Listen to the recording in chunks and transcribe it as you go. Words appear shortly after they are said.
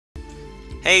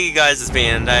Hey guys, it's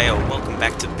B&Dale. Welcome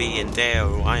back to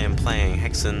B&Dale. I am playing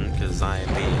Hexen because I am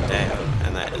B&Dale,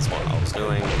 and that is what I was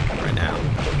doing right now.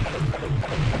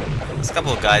 There's a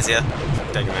couple of guys here.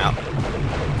 Take them out.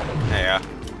 There you are.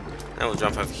 Now we'll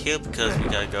jump over here because we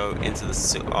gotta go into the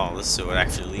sewer. Oh, this sewer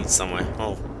actually leads somewhere.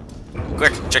 Oh,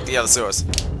 quick! Check the other sewers.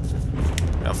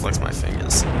 Gotta flex my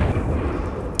fingers.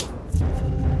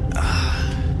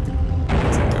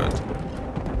 That's good.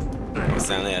 What's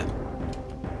down there?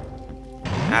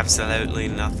 Absolutely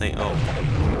nothing. Oh,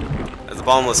 there's a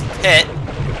bottomless pit.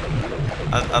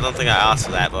 I don't think I asked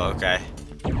for that, but okay.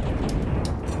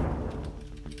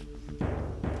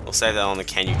 We'll save that on the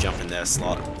can you jump in there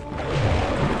slot.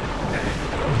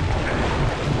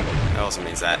 That also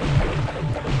means that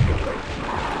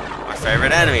my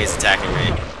favorite enemy is attacking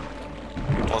me.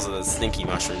 Also the stinky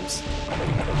mushrooms.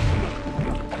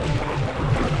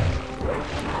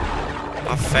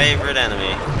 My favorite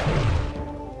enemy.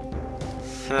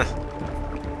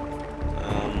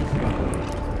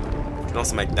 Can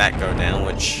also make that go down,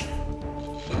 which...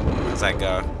 Where does that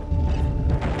go?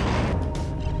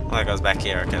 Oh, that goes back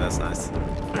here. Okay, that's nice.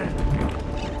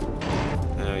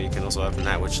 You can also open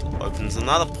that, which opens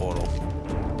another portal.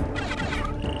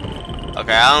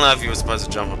 Okay, I don't know if you were supposed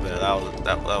to jump up there.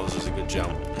 That was just a good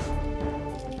jump.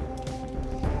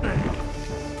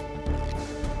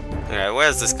 Okay, where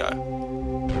does this go?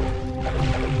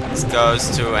 This goes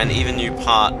to an even new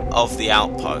part of the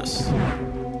outpost.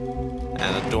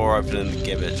 And a door opened in the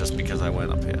gibbet just because I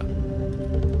went up here.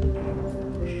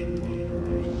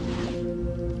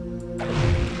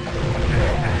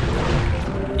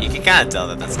 You can kind of tell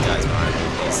that this guy's behind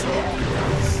these.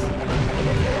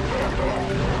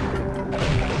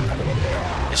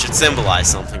 It should symbolize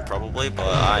something probably, but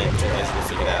I am too lazy to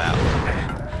figure that out.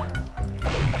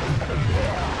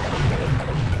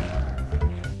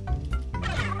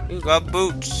 You got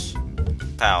boots.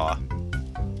 Power.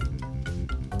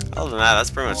 Other than that, that's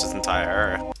pretty much this entire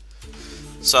area.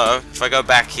 So, if I go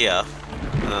back here,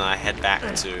 and then I head back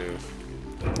to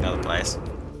the other place,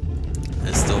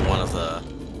 there's still one of the...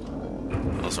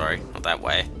 Oh, sorry, not that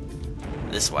way.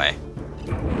 This way.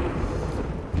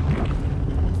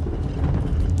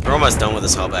 We're almost done with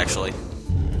this hub, actually.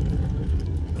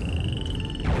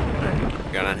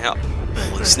 Gonna help.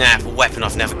 Holy snap, a weapon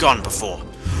I've never gotten before.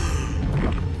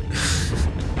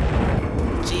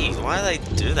 Jeez, why do they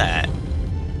do that?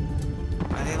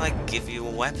 Why do they, like, give you a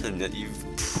weapon that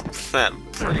that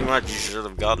pretty much you should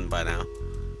have gotten by now?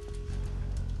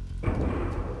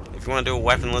 If you want to do a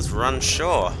weapon, let's run,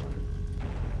 sure.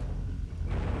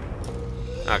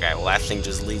 Okay, well that thing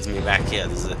just leads me back here.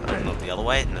 Does it open up the other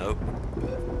way? Nope.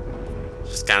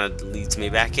 Just kind of leads me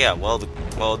back here. Well, the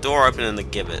door opened in the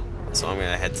gibbet, so I'm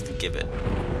gonna head to the gibbet.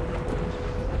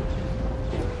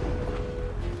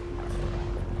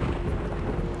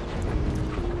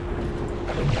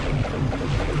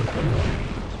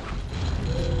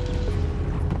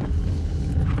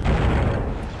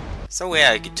 So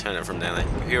yeah, I could turn it from down there.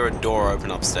 You hear a door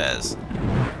open upstairs.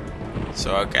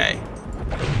 So okay.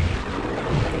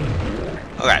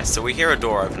 Okay, so we hear a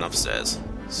door open upstairs.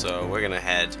 So we're gonna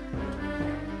head.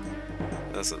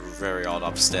 That's a very odd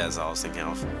upstairs I was thinking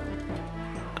of.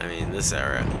 I mean, this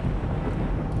area.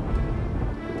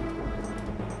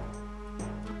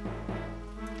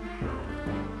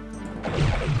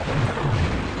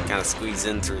 Kind of squeeze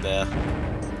in through there.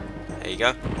 There you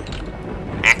go.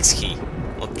 Axe key.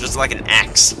 Look, just like an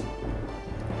axe.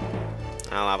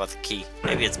 I don't know about the key.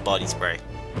 Maybe it's body spray.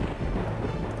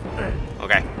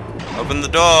 Okay. Open the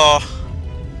door!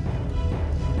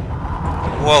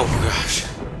 Whoa, gosh.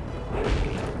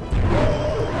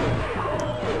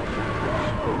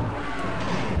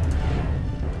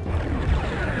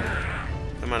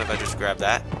 Don't mind if I just grab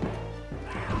that.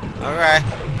 Alright.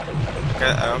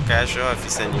 Okay, sure, if you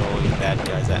send all your bad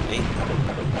guys at me.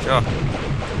 Sure.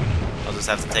 I'll just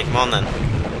have to take them on then.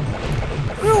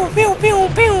 Pew, pew, pew,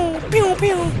 pew, pew,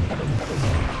 pew.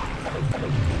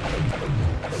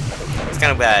 It's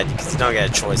kind of bad because you don't get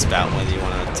a choice about whether you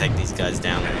want to take these guys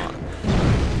down or not.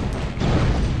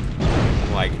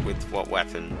 Like, with what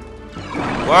weapon.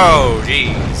 Whoa,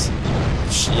 jeez.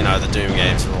 Which, you know, the Doom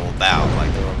games are all about.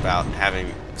 Like, they're about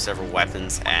having several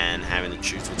weapons and having to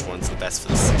choose which one's the best for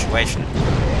the situation.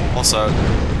 Also,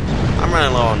 I'm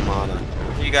running low on mana.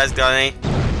 Have you guys got any?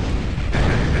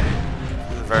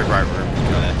 Very bright room.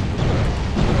 Got it.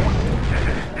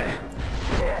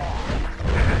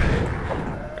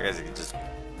 I guess you could just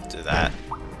do that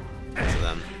to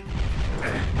them.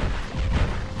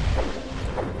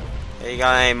 Hey, you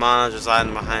got any mana just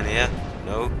hiding behind here?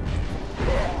 No.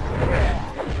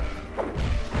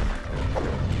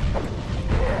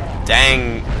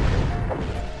 Dang.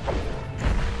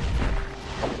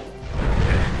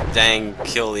 dang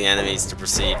kill the enemies to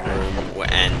proceed room,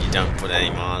 and you don't put any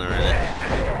mana in it.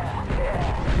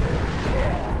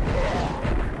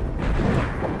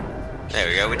 There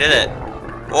we go, we did it!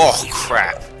 Oh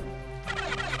crap!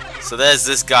 So there's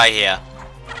this guy here,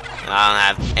 and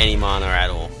I don't have any mana at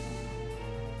all.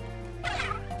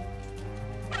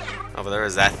 Oh, but there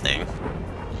is that thing. I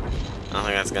don't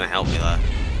think that's gonna help me though.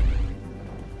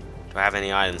 Do I have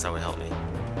any items that would help me?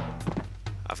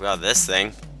 I've got this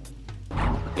thing.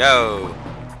 Go!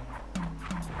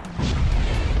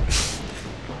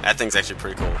 That thing's actually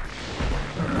pretty cool.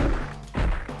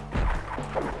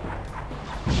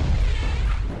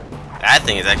 That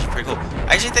thing is actually pretty cool.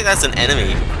 I actually think that's an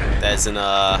enemy that's in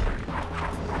I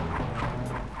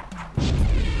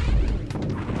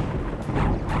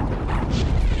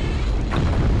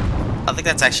think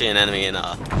that's actually an enemy in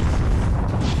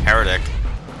Heresiarch.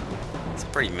 It's a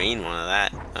pretty mean one of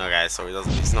that. Okay, so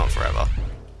he's not forever.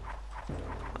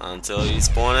 Until you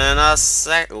spawn in a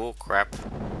oh crap.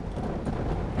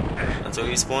 Until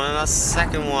you spawn in a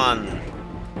second one.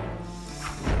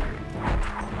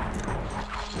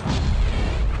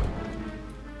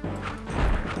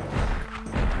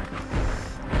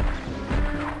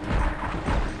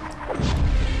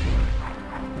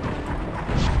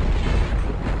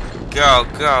 Go,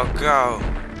 go, go!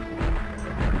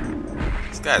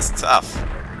 This guy's tough.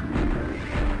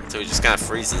 Until he just kind of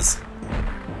freezes.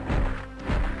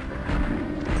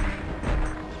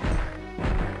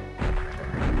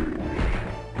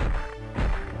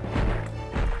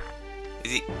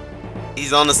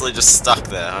 He's honestly just stuck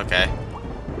there, okay.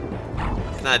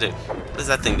 What can I do? What does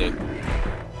that thing do?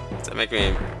 Does that make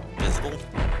me invisible?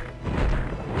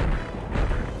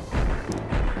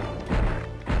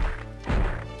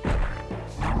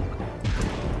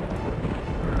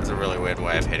 That's a really weird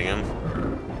way of hitting him.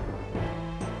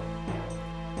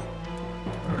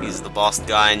 He's the boss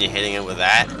guy and you're hitting him with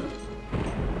that?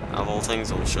 Of all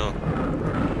things, well, sure.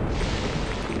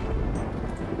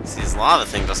 See, this lava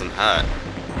thing doesn't hurt.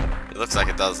 It looks like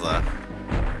it does though.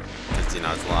 Because, you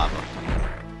know, it's lava.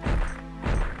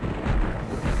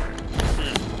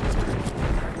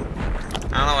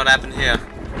 I don't know what happened here.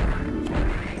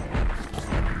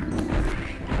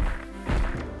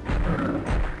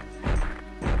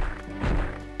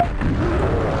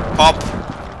 Pop!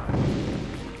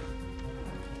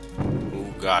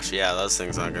 Oh gosh, yeah, those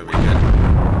things aren't gonna be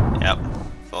good. Yep,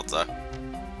 thought so.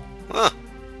 Huh.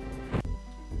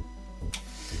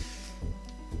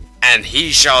 And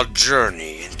he shall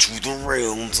journey into the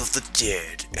realms of the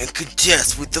dead, and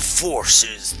contest with the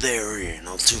forces therein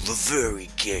until the very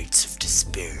gates of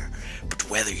despair. But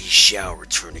whether he shall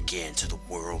return again to the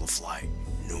world of light,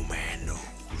 no man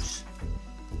knows.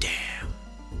 Damn.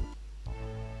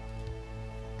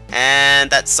 And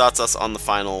that starts us on the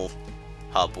final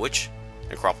hub, which?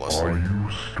 Necropolis. Are you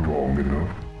strong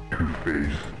enough to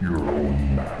face your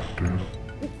own masters?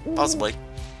 Possibly.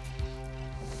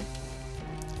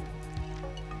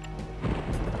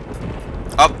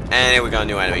 Oh, and here we go,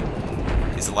 new enemy.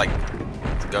 These are like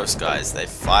ghost guys. They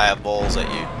fire balls at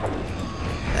you.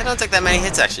 They don't take that many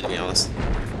hits, actually, to be honest.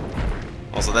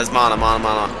 Also, there's mana, mana,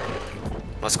 mana.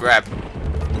 Must grab.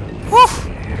 Whew!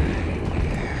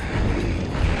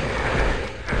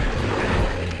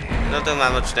 Not doing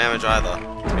that much damage either,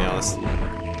 to be honest.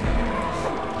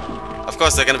 Of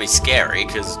course, they're gonna be scary,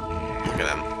 because look at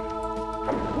them.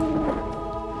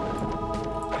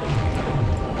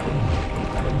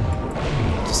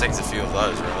 Just takes a few of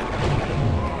those, really.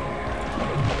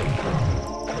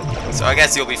 So I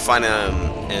guess you'll be finding them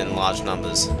in large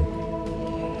numbers.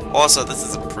 Also, this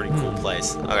is a pretty cool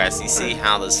place. Okay, so you see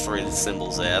how there's 3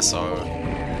 symbols there, so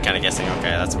I'm kind of guessing,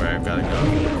 okay, that's where I've got to go.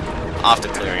 After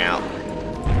clearing out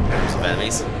groups of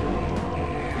enemies.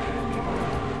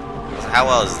 So how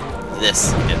well is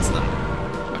this against them?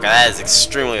 Okay, that is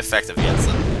extremely effective against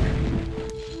them.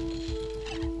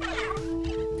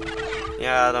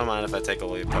 Yeah, I don't mind if I take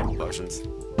all your purple potions.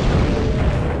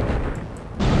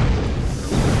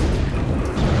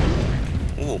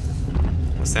 Ooh,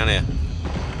 what's down here?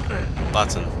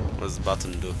 Button. What does the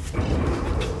button do?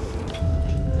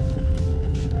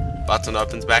 Button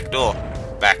opens back door.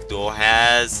 Back door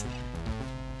has...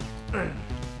 Oh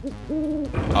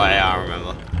yeah, I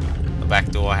remember. The back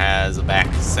door has a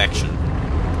back section.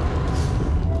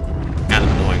 Kind of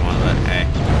annoying one, but hey.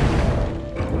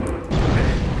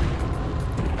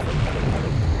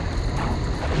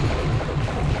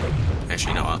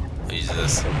 Actually, you know what? I'll use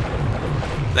this.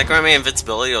 Does that grant me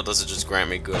invincibility, or does it just grant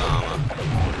me good armor?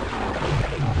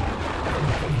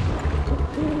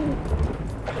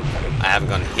 I haven't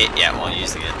gotten hit yet while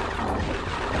using it.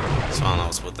 So I don't know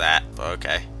what's with that, but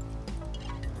okay.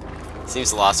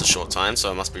 Seems to last a short time,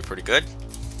 so it must be pretty good.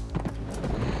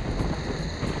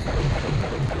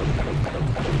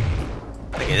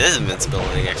 I think it is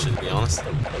invincibility, actually, to be honest.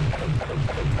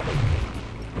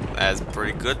 That's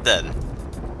pretty good then.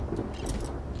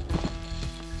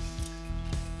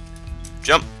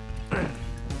 Jump!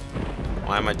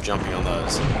 Why am I jumping on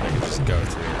those? I can just go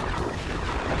through them.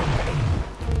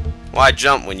 Why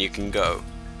jump when you can go?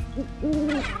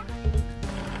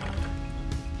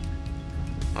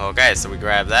 Okay, so we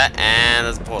grab that, and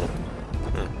there's a portal.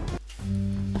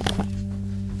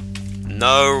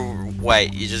 No,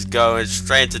 wait, you just go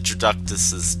straight into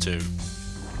Traductus's tomb.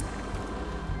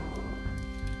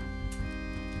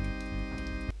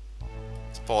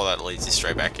 It's a portal that leads you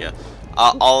straight back here.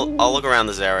 I'll look around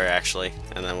this area actually,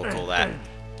 and then we'll call that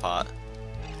part.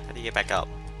 How do you get back up?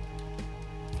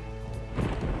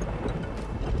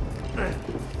 I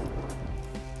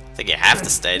think you have to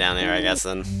stay down here, I guess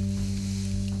then.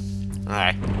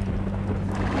 Alright.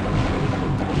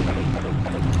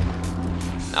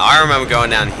 Now I remember going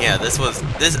down here. This was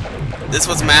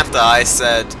a map that I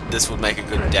said this would make a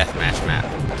good deathmatch map.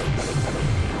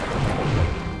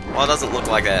 Well, it doesn't look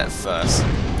like that at first.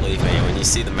 Believe me, when you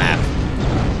see the map,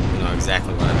 you know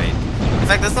exactly what I mean. In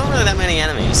fact, there's not really that many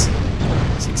enemies.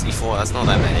 64, that's not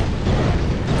that many.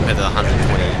 Compared to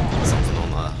 120 something on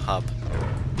the hub.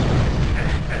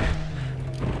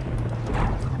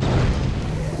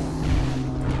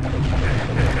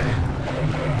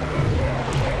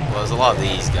 Well, there's a lot of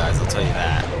these guys, I'll tell you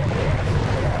that.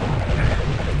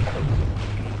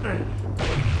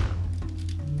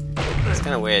 It's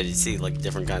kind of weird, you see like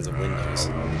different kinds of windows.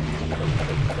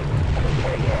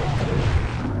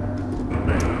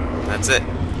 That's it.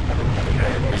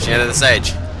 Reach the end of the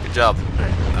stage. Good job.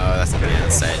 Oh, that's not the end of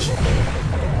the stage.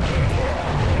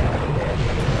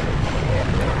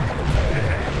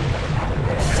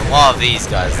 There's a lot of these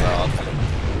guys though.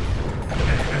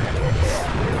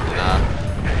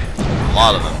 A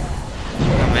lot of them.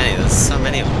 How many? There's so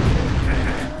many of them.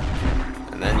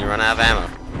 And then you run out of ammo.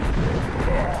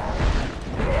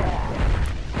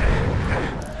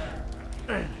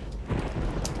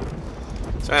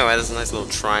 So anyway, there's a nice little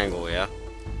triangle here.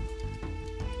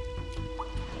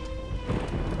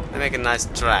 They make a nice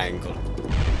triangle.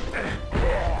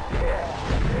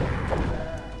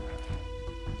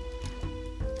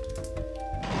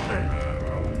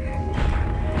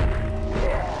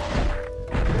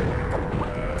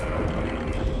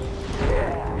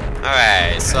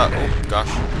 Alright, so, oh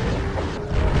gosh.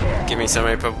 Give me so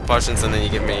many purple potions and then you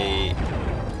give me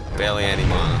barely any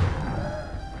mana.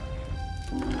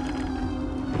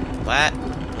 That.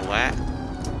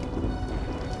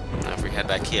 Now if we head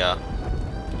back here.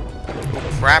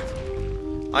 Oh crap.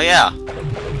 Oh yeah.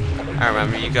 I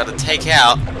remember you gotta take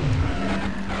out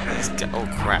these guys. Oh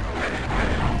crap.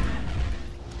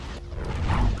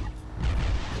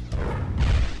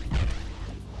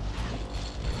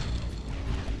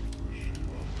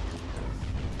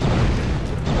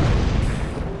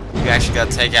 You actually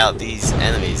gotta take out these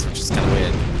enemies, which is kinda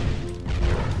weird.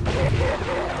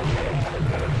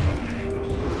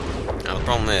 Now the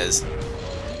problem is,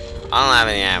 I don't have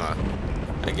any ammo.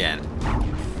 Again.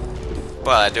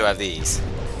 But I do have these.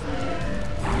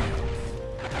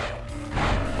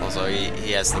 Also,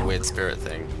 he has the weird spirit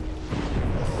thing.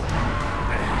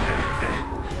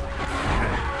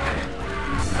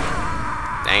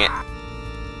 Dang it.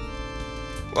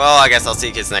 Well, I guess I'll see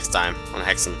you kids next time on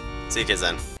Hexen. See you kids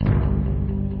then.